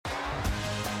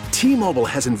T-Mobile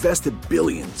has invested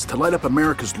billions to light up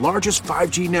America's largest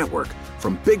 5G network,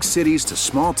 from big cities to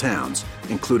small towns,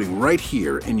 including right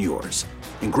here in yours.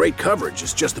 And great coverage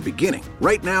is just the beginning.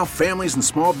 Right now, families and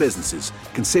small businesses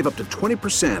can save up to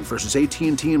 20% versus AT&T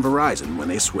and Verizon when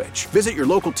they switch. Visit your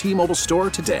local T-Mobile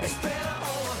store today.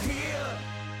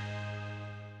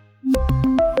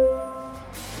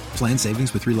 Plan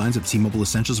savings with 3 lines of T-Mobile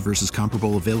Essentials versus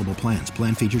comparable available plans.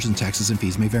 Plan features and taxes and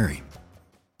fees may vary.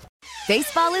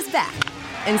 Baseball is back,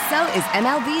 and so is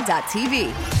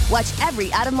MLB.tv. Watch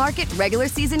every out-of-market regular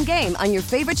season game on your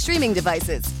favorite streaming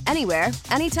devices, anywhere,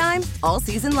 anytime, all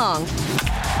season long.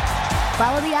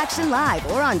 Follow the action live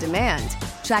or on demand.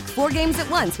 Track 4 games at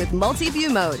once with multi-view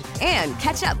mode and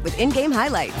catch up with in-game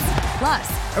highlights.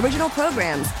 Plus, original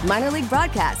programs, minor league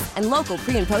broadcasts, and local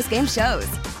pre- and post-game shows.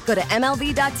 Go to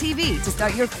MLB.tv to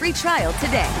start your free trial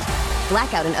today.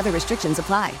 Blackout and other restrictions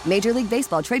apply. Major League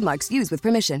Baseball trademarks used with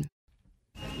permission.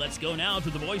 Let's go now to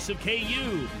the voice of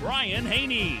KU, Brian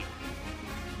Haney.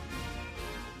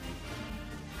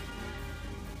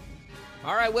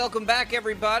 All right, welcome back,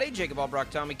 everybody. Jacob Albrock,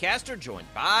 Tommy Castor, joined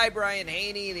by Brian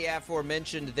Haney. The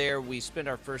aforementioned there, we spent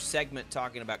our first segment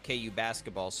talking about KU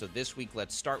basketball. So this week,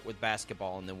 let's start with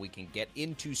basketball, and then we can get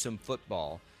into some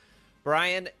football.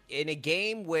 Brian, in a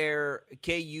game where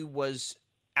KU was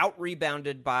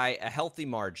out-rebounded by a healthy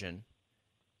margin,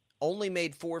 only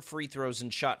made 4 free throws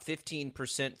and shot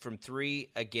 15% from 3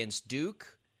 against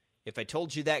Duke. If I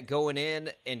told you that going in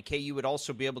and KU would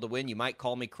also be able to win, you might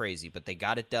call me crazy, but they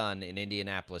got it done in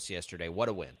Indianapolis yesterday. What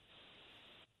a win.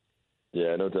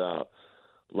 Yeah, no doubt.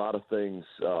 A lot of things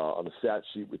on the stat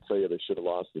sheet would tell you they should have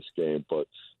lost this game, but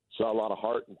saw a lot of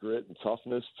heart and grit and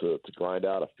toughness to grind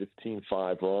out a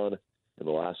 15-5 run in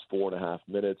the last 4.5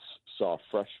 minutes. Saw a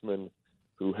freshman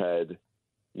who had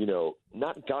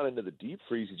not gone into the deep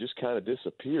freeze. He just kind of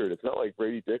disappeared. It's not like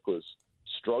Brady Dick was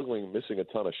struggling, missing a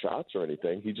ton of shots or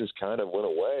anything. He just kind of went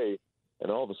away,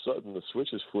 and all of a sudden the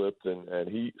switches flipped, and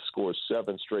he scores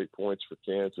 7 straight points for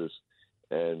Kansas,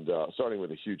 and starting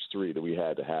with a huge 3 that we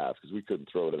had to have because we couldn't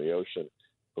throw it in the ocean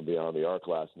from beyond the arc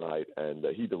last night. And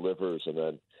he delivers and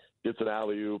then gets an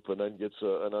alley-oop and then gets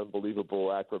an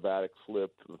unbelievable acrobatic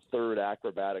flip, the 3rd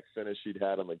acrobatic finish he'd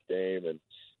had in the game. And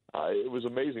it was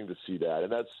amazing to see that.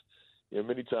 And that's,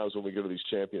 many times when we go to these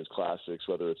Champions Classics,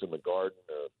 whether it's in the Garden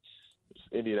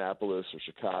or Indianapolis or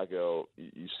Chicago,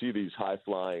 you see these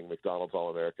high-flying McDonald's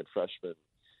All-American freshmen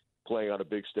playing on a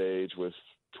big stage with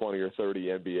 20 or 30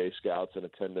 NBA scouts in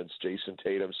attendance, Jason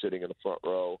Tatum sitting in the front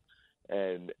row,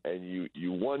 and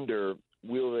you wonder,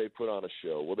 will they put on a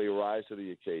show? Will they rise to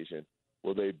the occasion?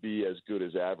 Will they be as good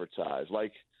as advertised?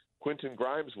 Like Quentin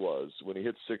Grimes was when he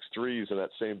hit 6 threes in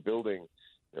that same building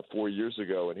 4 years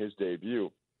ago in his debut,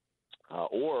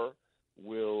 or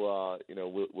will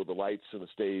the lights and the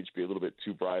stage be a little bit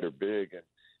too bright or big?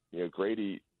 And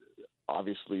Grady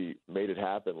obviously made it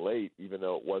happen late, even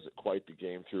though it wasn't quite the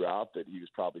game throughout that he was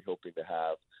probably hoping to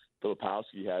have.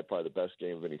 Filipowski had probably the best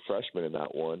game of any freshman in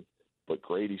that one, but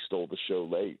Grady stole the show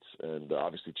late. And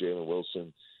obviously Jalen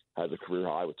Wilson has a career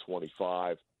high with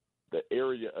 25. The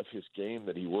area of his game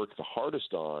that he worked the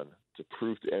hardest on to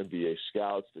prove to NBA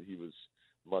scouts that he was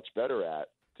much better at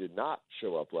did not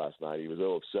show up last night. He was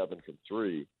 0 of 7 from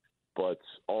 3, but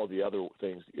all the other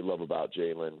things that you love about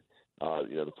Jalen,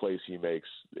 the plays he makes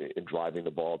in driving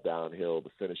the ball downhill, the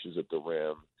finishes at the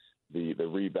rim, the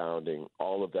rebounding,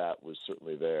 all of that was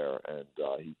certainly there, and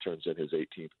he turns in his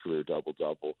 18th career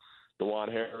double-double.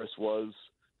 DeJuan Harris was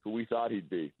who we thought he'd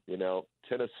be. 10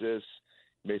 assists,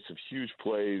 made some huge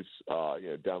plays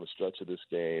down the stretch of this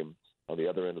game on the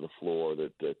other end of the floor,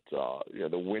 that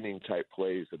the winning type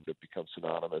plays that have become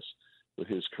synonymous with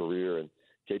his career. And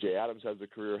KJ Adams has a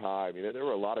career high. I mean, there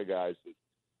were a lot of guys that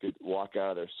could walk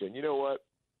out of there saying, you know what,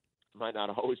 might not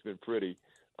have always been pretty,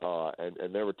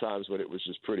 and there were times when it was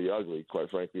just pretty ugly, quite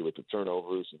frankly, with the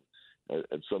turnovers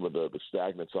and some of the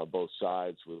stagnance on both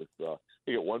sides. With I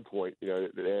think at one point, they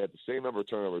had the same number of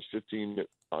turnovers, 15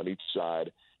 on each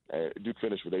side. Duke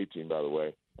finished with 18, by the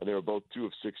way, and they were both 2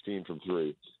 of 16 from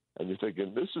 3. And you're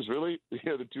thinking, this is really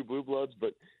the two blue bloods,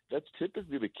 but that's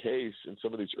typically the case in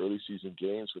some of these early season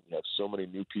games when you have so many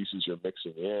new pieces you're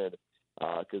mixing in,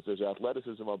 because there's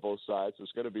athleticism on both sides.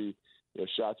 There's going to be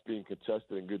shots being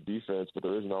contested and good defense, but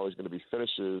there isn't always going to be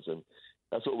finishes, and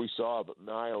that's what we saw. But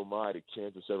my, oh my, did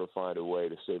Kansas ever find a way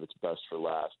to save its best for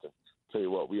last? And I'll tell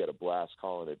you what, we had a blast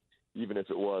calling it, even if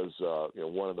it was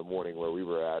 1 in the morning where we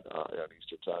were at on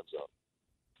Eastern time zone.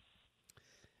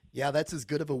 Yeah, that's as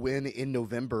good of a win in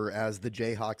November as the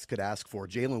Jayhawks could ask for.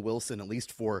 Jalen Wilson, at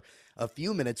least for a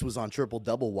few minutes, was on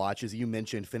triple-double watch. As you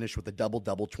mentioned, finished with a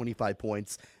double-double, 25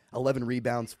 points, 11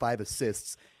 rebounds, 5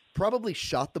 assists. probably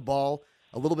shot the ball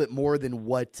a little bit more than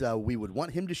what we would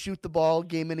want him to shoot the ball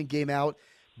game in and game out.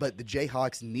 But the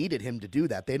Jayhawks needed him to do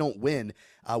that. They don't win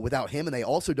without him, and they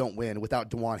also don't win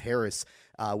without DeJuan Harris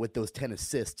with those 10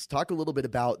 assists. Talk a little bit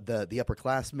about the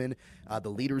upperclassmen, the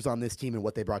leaders on this team, and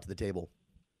what they brought to the table.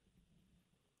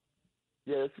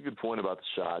 Yeah, that's a good point about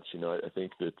the shots. I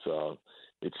think that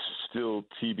it's still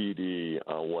TBD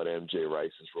on what MJ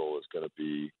Rice's role is going to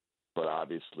be. But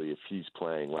obviously, if he's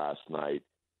playing last night,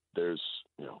 there's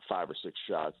 5 or 6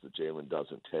 shots that Jalen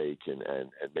doesn't take, and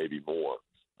maybe more.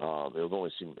 We've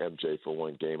only seen MJ for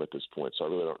one game at this point, so I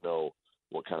really don't know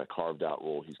what kind of carved-out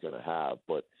role he's going to have.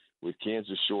 But with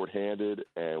Kansas shorthanded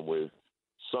and with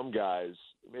some guys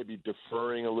maybe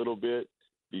deferring a little bit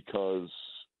because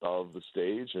of the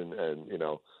stage and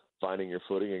finding your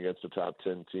footing against a top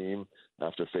 10 team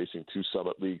after facing 2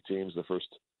 Summit League teams the first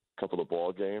couple of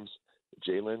ball games,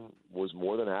 Jalen was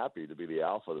more than happy to be the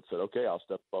alpha that said, okay, I'll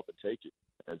step up and take it.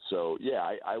 And so, yeah,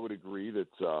 I would agree that,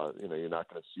 you're not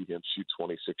going to see him shoot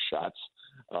 26 shots,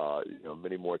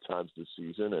 many more times this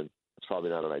season. And it's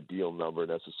probably not an ideal number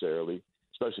necessarily,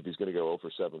 especially if he's going to go 0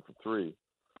 for 7 from 3.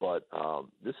 But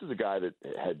this is a guy that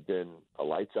had been a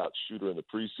lights-out shooter in the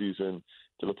preseason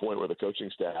to the point where the coaching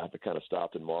staff had kind of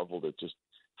stopped and marveled at just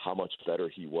how much better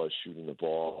he was shooting the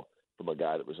ball from a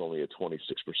guy that was only a 26%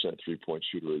 three-point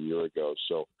shooter a year ago.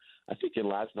 So I think in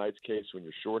last night's case, when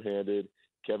you're shorthanded,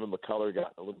 Kevin McCullough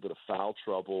got a little bit of foul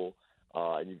trouble,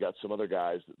 and you've got some other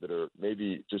guys that are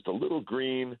maybe just a little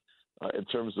green in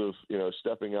terms of,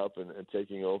 stepping up and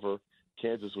taking over.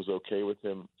 Kansas was okay with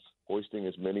him hoisting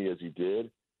as many as he did,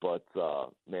 but,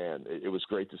 man, it was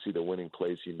great to see the winning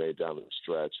plays he made down the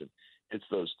stretch. And it's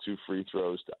those 2 free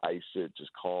throws to ice it,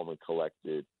 just calm and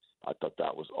collected. I thought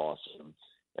that was awesome.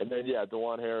 And then, yeah,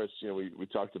 DeJuan Harris, we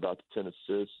talked about the 10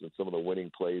 assists and some of the winning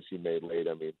plays he made late.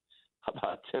 I mean, how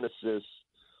about 10 assists,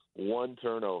 1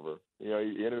 turnover? He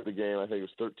entered the game, I think it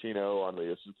was 13-0 on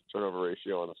the assist-to-turnover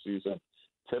ratio on the season.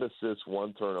 10 assists,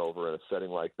 1 turnover in a setting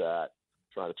like that,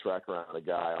 trying to track around a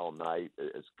guy all night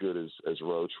as good as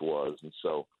Roach was. And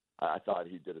so I thought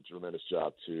he did a tremendous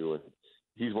job, too. And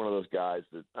he's one of those guys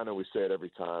that I know we say it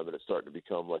every time, and it's starting to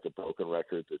become like a broken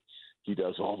record that he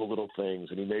does all the little things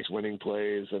and he makes winning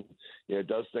plays and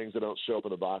does things that don't show up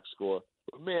in the box score.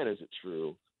 But man, is it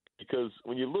true? Because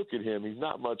when you look at him, he's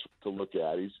not much to look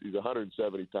at. He's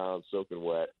 170 pounds, soaking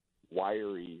wet,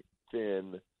 wiry,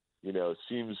 thin.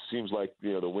 Seems like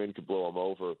the wind could blow him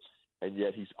over, and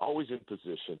yet he's always in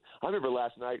position. I remember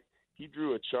last night he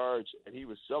drew a charge and he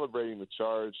was celebrating the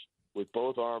charge with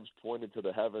both arms pointed to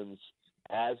the heavens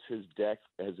as his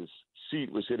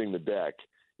seat was hitting the deck.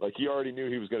 Like he already knew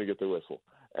he was going to get the whistle.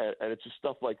 And it's just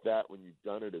stuff like that when you've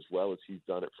done it as well as he's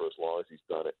done it for as long as he's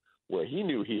done it, where he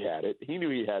knew he had it. He knew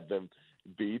he had them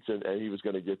beats and he was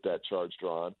going to get that charge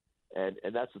drawn. And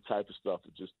that's the type of stuff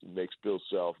that just makes Bill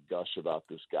Self gush about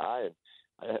this guy.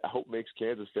 And I hope makes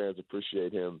Kansas fans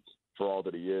appreciate him for all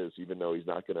that he is, even though he's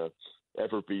not going to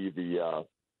ever be the,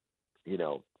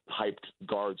 hyped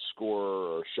guard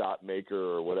scorer or shot maker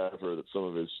or whatever that some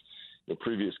of his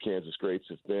previous Kansas greats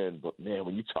have been. But, man,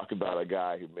 when you talk about a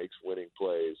guy who makes winning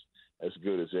plays as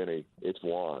good as any, it's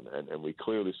Juan. And we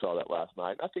clearly saw that last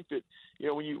night. And I think that,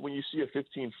 when you see a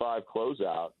 15-5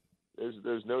 closeout,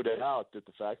 there's no doubt that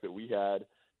the fact that we had,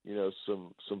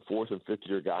 some 4th and 5th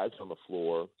year guys on the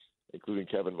floor, including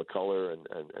Kevin McCullough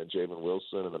and Jalen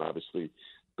Wilson, and then obviously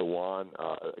DeJuan,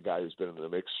 a guy who's been in the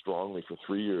mix strongly for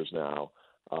 3 years now.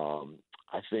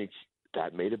 I think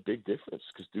that made a big difference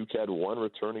because Duke had 1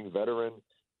 returning veteran,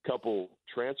 couple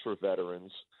transfer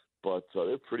veterans, but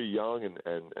they're pretty young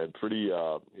and pretty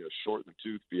short in the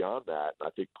tooth beyond that. And I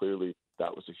think clearly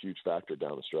that was a huge factor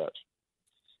down the stretch.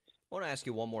 I want to ask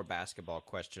you one more basketball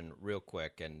question real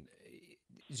quick. And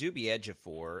Zuby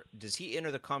Ejiofor, does he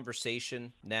enter the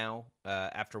conversation now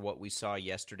after what we saw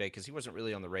yesterday? Because he wasn't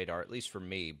really on the radar, at least for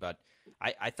me. But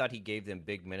I thought he gave them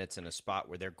big minutes in a spot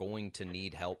where they're going to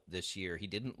need help this year. He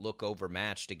didn't look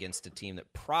overmatched against a team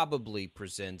that probably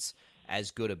presents as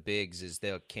good a bigs as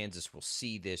Kansas will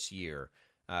see this year.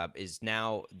 Is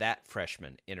now that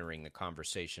freshman entering the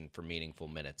conversation for meaningful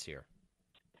minutes here?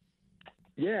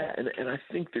 Yeah, and I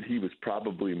think that he was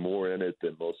probably more in it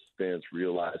than most fans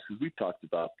realize, because we talked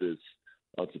about this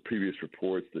on some previous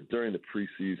reports that during the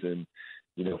preseason,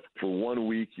 for 1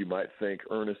 week you might think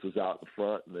Ernest was out in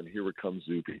front, and then here would come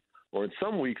Zuby. Or in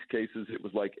some weeks' cases, it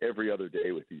was like every other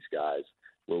day with these guys,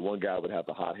 where one guy would have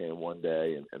the hot hand one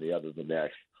day and the other the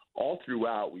next. All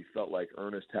throughout, we felt like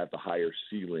Ernest had the higher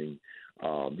ceiling.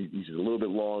 He's a little bit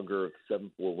longer,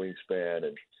 7'4" wingspan,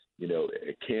 and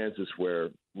at Kansas, where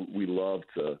we love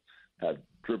to have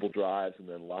dribble drives and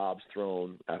then lobs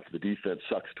thrown after the defense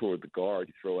sucks toward the guard.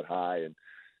 You throw it high, and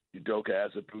Udoka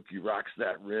Azubuike rocks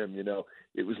that rim. You know,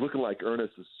 it was looking like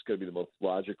Ernest was going to be the most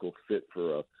logical fit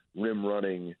for a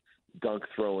rim-running,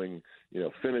 dunk-throwing,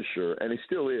 finisher, and he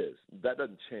still is. That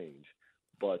doesn't change.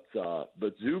 But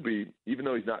Zuby, even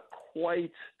though he's not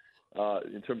quite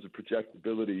in terms of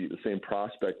projectability the same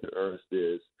prospect that Ernest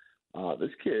is,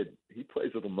 this kid, he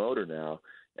plays with a motor now,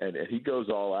 and he goes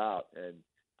all out. And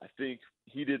I think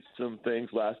he did some things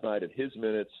last night in his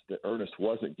minutes that Ernest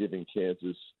wasn't giving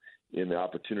Kansas in the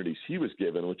opportunities he was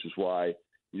given, which is why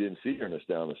you didn't see Ernest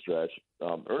down the stretch.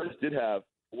 Ernest did have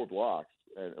 4 blocks,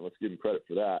 and let's give him credit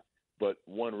for that, but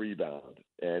 1 rebound.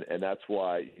 And that's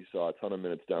why you saw a ton of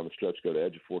minutes down the stretch go to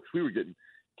Ejiofor, because we were getting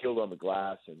killed on the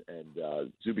glass,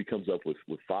 and Zuby comes up with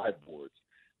 5 boards.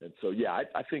 And so, yeah,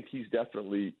 I think he's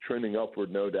definitely trending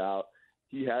upward, no doubt.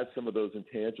 He has some of those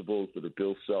intangibles that are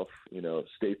Bill Self,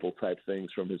 staple type things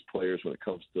from his players when it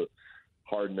comes to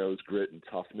hard-nosed grit and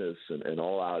toughness and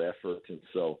all-out effort. And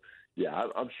so, yeah,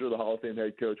 I'm sure the Hall of Fame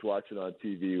head coach watching on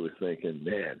TV was thinking,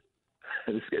 man,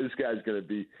 this guy's going to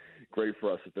be great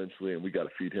for us eventually, and we got to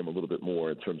feed him a little bit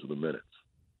more in terms of the minutes.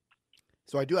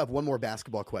 So I do have one more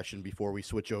basketball question before we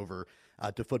switch over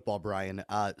to football, Brian.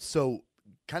 So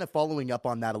kind of following up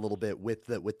on that a little bit with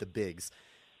the bigs.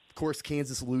 Of course,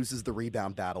 Kansas loses the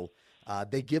rebound battle.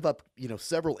 They give up,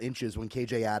 several inches when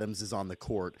KJ Adams is on the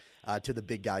court to the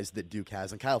big guys that Duke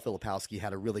has. And Kyle Filipowski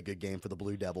had a really good game for the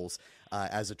Blue Devils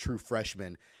as a true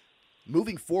freshman.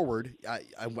 Moving forward,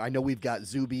 I know we've got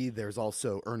Zuby. There's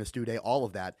also Ernest Udeh, all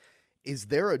of that. Is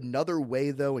there another way,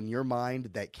 though, in your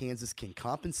mind that Kansas can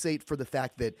compensate for the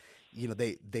fact that,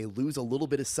 they lose a little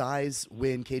bit of size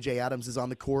when KJ Adams is on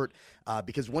the court?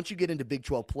 Because once you get into Big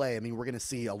 12 play, we're going to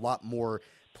see a lot more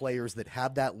players that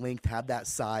have that length, have that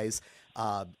size.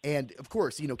 And, of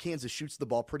course, Kansas shoots the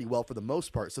ball pretty well for the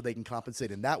most part, so they can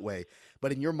compensate in that way.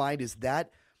 But in your mind, is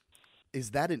that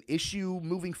an issue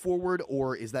moving forward,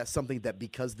 or is that something that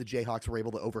because the Jayhawks were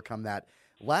able to overcome that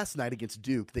last night against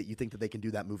Duke that you think that they can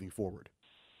do that moving forward?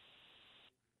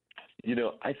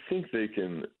 I think they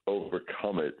can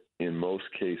overcome it in most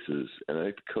cases, and I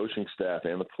think the coaching staff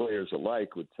and the players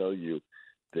alike would tell you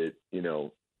that,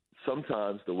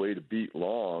 sometimes the way to beat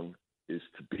long is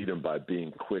to beat them by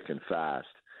being quick and fast.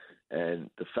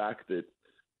 And the fact that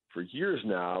for years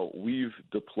now we've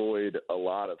deployed a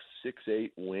lot of 6'8"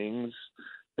 wings.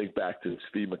 Think back to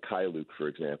Steve Mikhailuk, for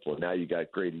example, and now you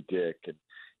got Grady Dick. And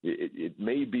it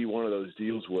may be one of those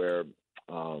deals where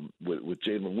with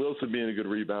Jalen Wilson being a good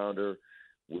rebounder,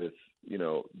 with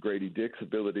Grady Dick's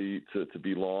ability to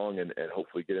be long and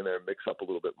hopefully get in there and mix up a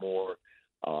little bit more,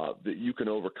 that you can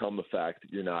overcome the fact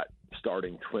that you're not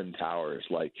starting twin towers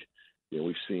like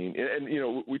we've seen.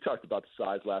 And we talked about the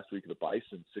size last week of the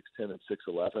Bison, 6'10" and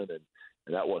 6'11",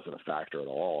 and that wasn't a factor at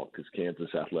all because Kansas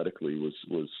athletically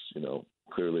was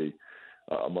clearly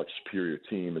a much superior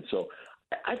team. And so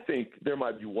I think there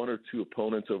might be 1 or 2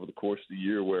 opponents over the course of the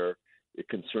year where it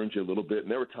concerns you a little bit.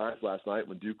 And there were times last night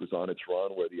when Duke was on its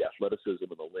run where the athleticism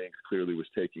and the length clearly was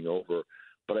taking over.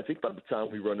 But I think by the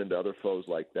time we run into other foes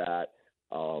like that,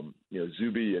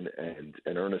 Zuby and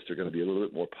Ernest are going to be a little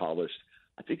bit more polished.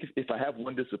 I think if I have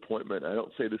one disappointment, I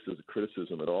don't say this as a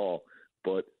criticism at all,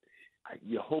 but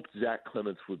you hoped Zach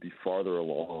Clements would be farther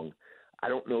along. I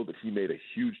don't know that he made a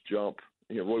huge jump.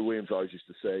 Roy Williams always used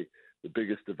to say the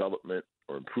biggest development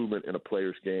or improvement in a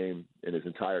player's game in his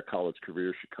entire college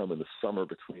career should come in the summer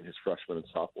between his freshman and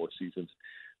sophomore seasons.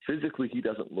 Physically, he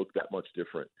doesn't look that much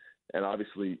different. And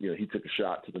obviously, he took a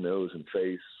shot to the nose and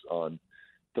face on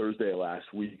Thursday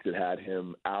last week that had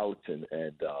him out and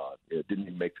didn't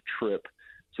even make the trip.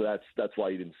 So that's why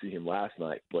you didn't see him last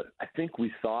night. But I think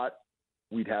we thought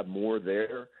we'd have more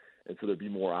there, and so there'd be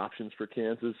more options for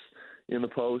Kansas in the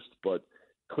post. But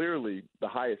clearly the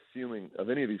highest ceiling of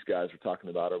any of these guys we're talking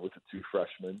about are with the 2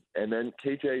 freshmen. And then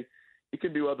KJ, he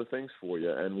can do other things for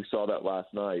you, and we saw that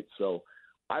last night. So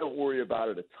I don't worry about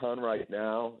it a ton right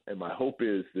now, and my hope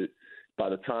is that by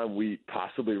the time we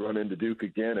possibly run into Duke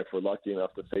again, if we're lucky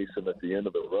enough to face him at the end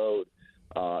of the road,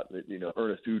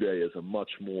 Ernest Udeh is a much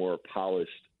more polished,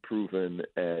 proven,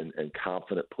 and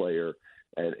confident player,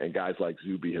 and guys like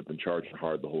Zuby have been charging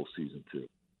hard the whole season too.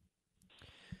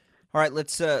 All right,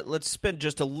 let's spend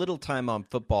just a little time on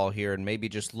football here and maybe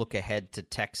just look ahead to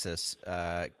Texas.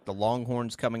 The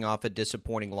Longhorns coming off a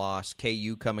disappointing loss,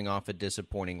 KU coming off a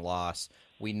disappointing loss.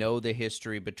 We know the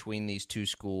history between these two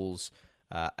schools.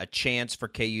 A chance for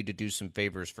KU to do some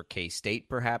favors for K-State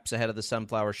perhaps ahead of the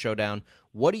Sunflower Showdown.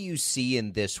 What do you see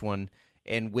in this one?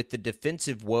 And with the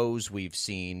defensive woes we've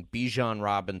seen, Bijan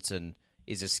Robinson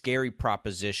is a scary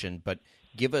proposition, but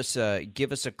Give us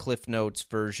a Cliff Notes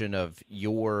version of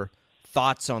your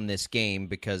thoughts on this game,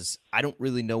 because I don't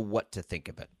really know what to think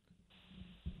of it.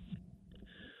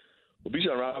 Well,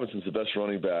 Bijan Robinson's the best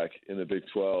running back in the Big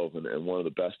 12 and one of the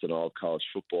best in all of college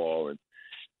football. And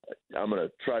I'm going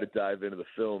to try to dive into the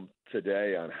film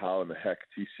today on how in the heck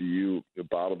TCU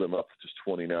bottled him up to just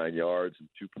 29 yards and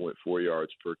 2.4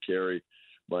 yards per carry.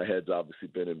 My head's obviously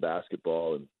been in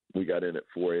basketball, and we got in at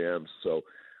 4 a.m. So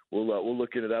we'll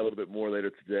look into that a little bit more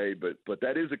later today. But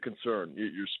that is a concern.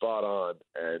 You're spot on.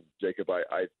 And Jacob,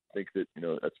 I think that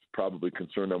that's probably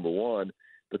concern number one.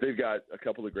 But they've got a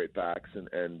couple of great backs,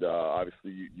 and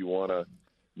obviously you want to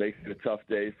make it a tough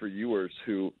day for Ewers,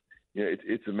 who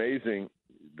it's amazing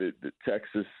that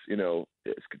Texas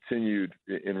has continued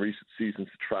in recent seasons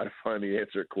to try to find the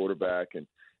answer at quarterback, and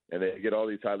they get all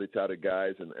these highly touted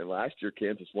guys. And last year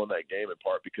Kansas won that game in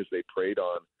part because they preyed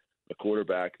on a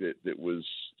quarterback that was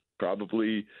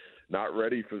probably not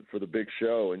ready for the big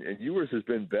show. And Ewers has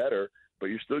been better, but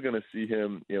you're still going to see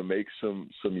him make some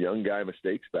young guy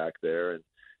mistakes back there. And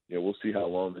we'll see how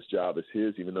long this job is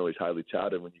his, even though he's highly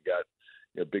touted when you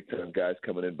got big-time guys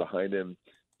coming in behind him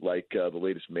like the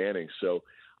latest Manning. So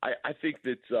I think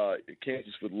that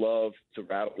Kansas would love to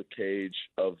rattle the cage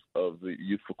of the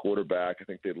youthful quarterback. I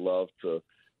think they'd love to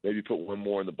maybe put one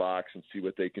more in the box and see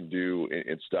what they can do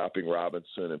in stopping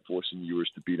Robinson and forcing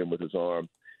Ewers to beat him with his arm.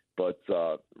 But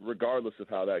regardless of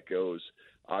how that goes,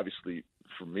 obviously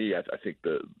for me, I think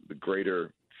the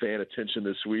greater fan attention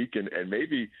this week and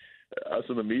maybe – us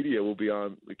in the media will be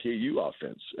on the KU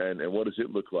offense, and what does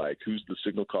it look like? Who's the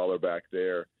signal caller back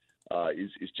there?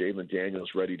 Is Jalen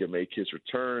Daniels ready to make his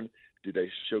return? Do they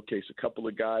showcase a couple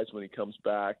of guys when he comes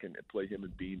back and play him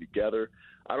and Bean together?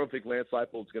 I don't think Lance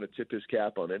Leipold is going to tip his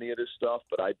cap on any of this stuff,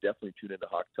 but I definitely tune into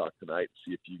Hawk Talk tonight and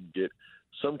see if you can get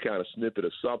some kind of snippet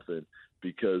of something,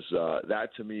 because that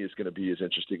to me is going to be as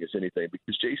interesting as anything.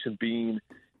 Because Jason Bean,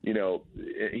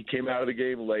 he came out of the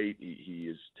game late. He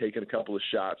has taken a couple of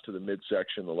shots to the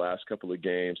midsection the last couple of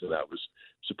games, and that was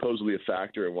supposedly a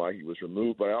factor in why he was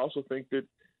removed. But I also think that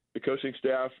the coaching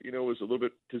staff, was a little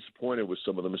bit disappointed with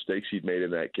some of the mistakes he'd made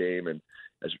in that game. And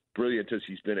as brilliant as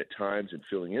he's been at times in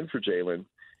filling in for Jalen,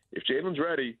 if Jalen's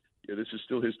ready, this is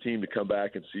still his team to come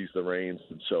back and seize the reins.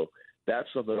 And so that's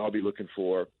something I'll be looking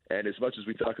for. And as much as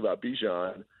we talk about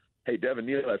Bijan, hey, Devin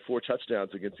Neal had 4 touchdowns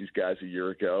against these guys a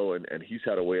year ago, and he's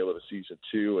had a whale of a season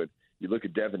too. And you look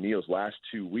at Devin Neal's last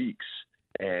 2 weeks,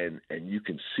 and you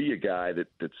can see a guy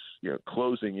that's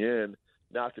closing in.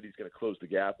 Not that he's going to close the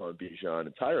gap on Bijan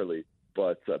entirely,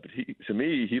 but to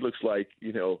me, he looks like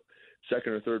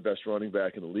second or third best running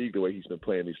back in the league the way he's been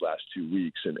playing these last 2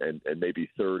 weeks, and maybe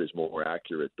third is more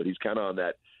accurate. But he's kind of on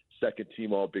that second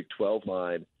team all Big 12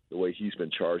 line the way he's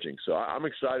been charging. So I'm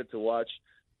excited to watch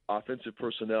offensive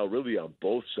personnel really on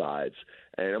both sides.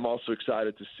 And I'm also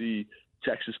excited to see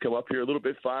Texas come up here a little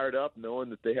bit fired up, knowing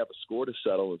that they have a score to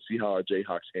settle, and see how our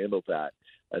Jayhawks handle that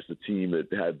as the team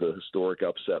that had the historic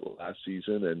upset last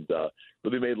season and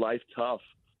really made life tough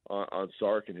on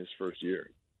Sark in his first year.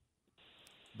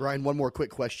 Brian, one more quick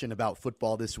question about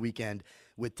football this weekend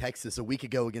with Texas. A week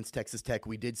ago against Texas Tech,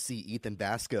 we did see Ethan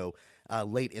Vasco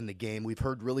late in the game. We've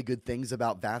heard really good things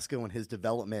about Vasco and his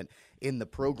development in the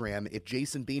program. If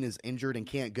Jason Bean is injured and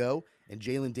can't go, and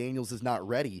Jalen Daniels is not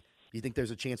ready, do you think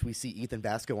there's a chance we see Ethan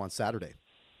Vasco on Saturday?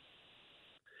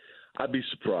 I'd be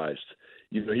surprised.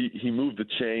 He moved the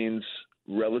chains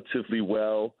relatively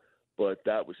well, but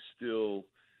that was still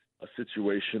a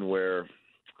situation where,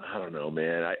 I don't know,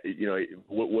 man.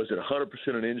 Was it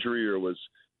 100% an injury, or was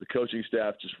the coaching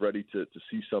staff just ready to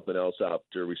see something else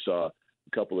after we saw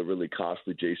a couple of really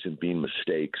costly Jason Bean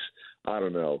mistakes? I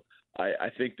don't know. I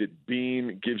think that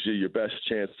Bean gives you your best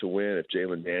chance to win if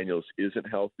Jalen Daniels isn't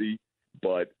healthy,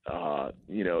 but a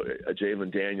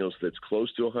Jalen Daniels that's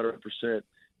close to 100%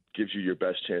 gives you your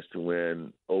best chance to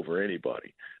win over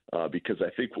anybody. Because I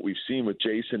think what we've seen with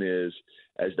Jason is,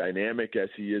 as dynamic as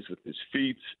he is with his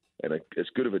feet and as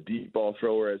good of a deep ball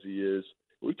thrower as he is,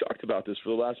 we talked about this for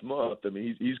the last month. I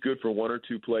mean, he's good for 1 or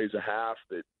 2 plays a half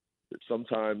that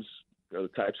sometimes are the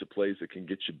types of plays that can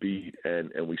get you beat, and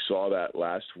we saw that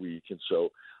last week. And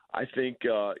so I think,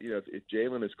 if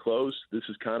Jalen is close, this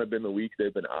has kind of been the week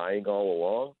they've been eyeing all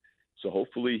along. So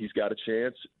hopefully he's got a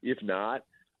chance. If not,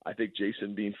 I think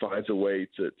Jason Bean finds a way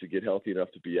to get healthy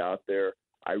enough to be out there.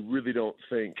 I really don't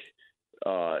think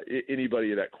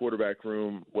anybody in that quarterback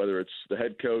room, whether it's the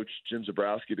head coach, Jim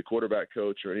Zabrowski, the quarterback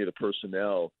coach, or any of the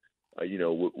personnel,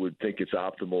 would think it's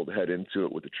optimal to head into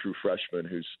it with a true freshman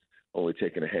who's only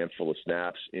taken a handful of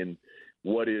snaps in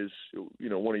what is,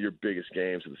 one of your biggest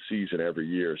games of the season every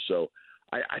year. So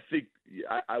I think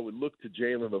I would look to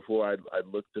Jalen before I'd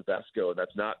look to Vesco, and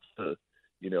that's not to,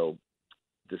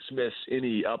 dismiss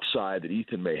any upside that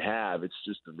Ethan may have. It's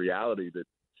just the reality that,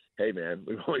 hey, man,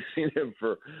 we've only seen him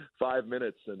for 5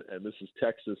 minutes, and this is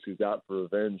Texas who's out for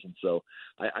revenge. And so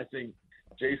I think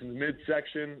Jason's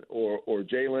midsection or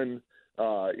Jalen,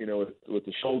 with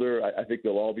the shoulder, I think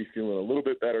they'll all be feeling a little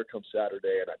bit better come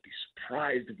Saturday, and I'd be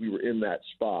surprised if we were in that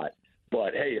spot.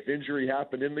 But, hey, if injury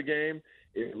happened in the game,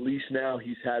 at least now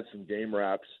he's had some game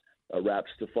wraps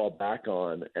to fall back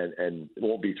on and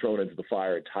won't be thrown into the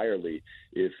fire entirely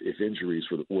if injuries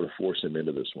were to force him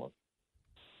into this one.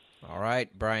 All right,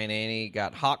 Brian Haney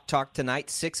got Hawk Talk tonight,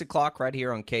 6 o'clock right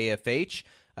here on KFH.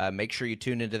 Make sure you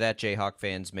tune into that, Jayhawk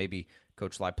fans. Maybe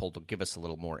Coach Leipold will give us a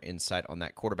little more insight on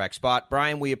that quarterback spot.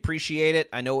 Brian, we appreciate it.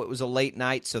 I know it was a late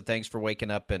night, so thanks for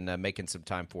waking up and making some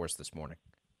time for us this morning.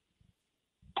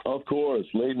 Of course,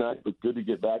 late night, but good to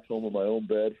get back home in my own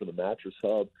bed for the Mattress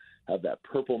Hub. Have that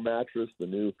purple mattress, the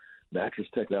new mattress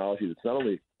technology that's not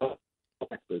only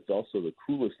but it's also the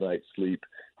coolest night's sleep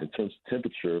in terms of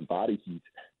temperature and body heat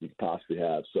you can possibly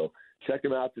have. So check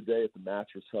them out today at the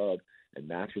Mattress Hub and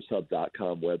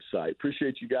mattresshub.com website.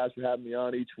 Appreciate you guys for having me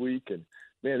on each week. And,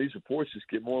 man, these reports just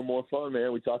get more and more fun,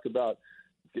 man. We talk about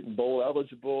getting bowl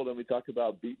eligible, then we talk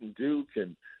about beating Duke,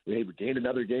 and we gained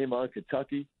another game on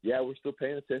Kentucky. Yeah, we're still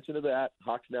paying attention to that.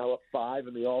 Hawks now up 5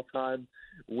 in the all-time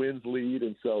wins lead,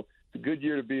 and so it's a good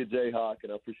year to be a Jayhawk,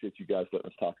 and I appreciate you guys letting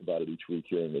us talk about it each week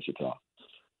here in Wichita.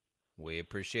 We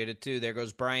appreciate it, too. There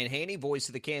goes Brian Haney, voice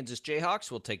of the Kansas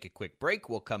Jayhawks. We'll take a quick break.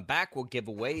 We'll come back. We'll give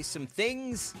away some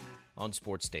things on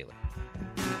Sports Daily.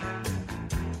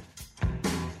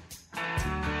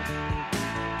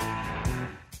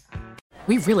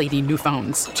 We really need new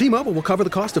phones. T-Mobile will cover the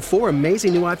cost of 4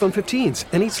 amazing new iPhone 15s,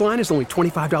 and each line is only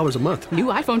 $25 a month. New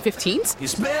iPhone 15s?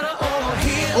 It's better over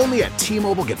here. Only at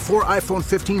T-Mobile, get 4 iPhone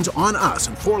 15s on us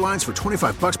and 4 lines for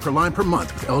 $25 per line per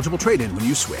month with eligible trade-in when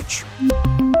you switch.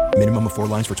 Minimum of 4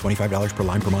 lines for $25 per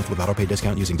line per month with autopay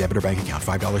discount using debit or bank account.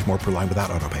 $5 more per line without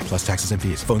autopay, plus taxes and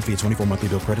fees. Phone fee at 24 monthly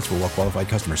bill credits for well-qualified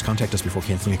customers. Contact us before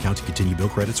canceling account to continue bill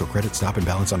credits or credit stop and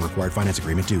balance on required finance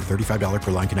agreement due. $35 per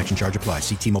line connection charge applies.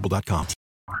 See T-Mobile.com.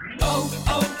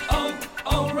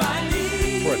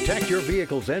 O'Reilly. Protect your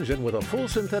vehicle's engine with a full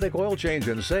synthetic oil change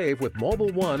and save with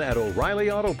Mobil 1 at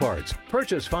O'Reilly Auto Parts.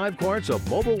 Purchase 5 quarts of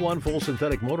Mobil 1 full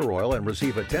synthetic motor oil and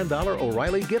receive a $10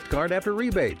 O'Reilly gift card after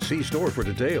rebate. See store for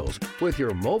details. With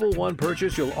your Mobil 1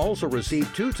 purchase, you'll also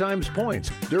receive 2 times points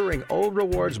during O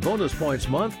Rewards Bonus Points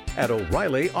Month at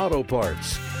O'Reilly Auto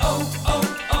Parts.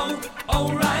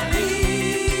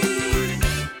 O'Reilly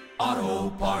Auto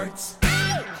Parts.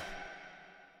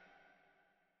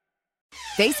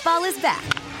 Baseball is back,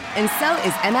 and so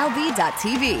is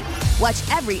MLB.tv. Watch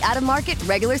every out-of-market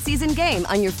regular season game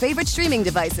on your favorite streaming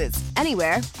devices,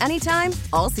 anywhere, anytime,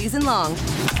 all season long.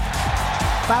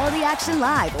 Follow the action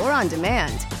live or on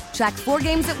demand. Track 4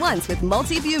 games at once with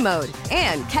multi-view mode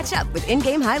and catch up with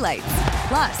in-game highlights.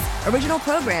 Plus, original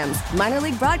programs, minor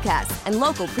league broadcasts, and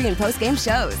local pre- and post-game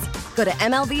shows. Go to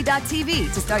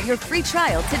MLB.tv to start your free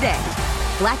trial today.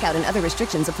 Blackout and other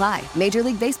restrictions apply. Major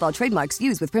League Baseball trademarks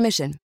used with permission.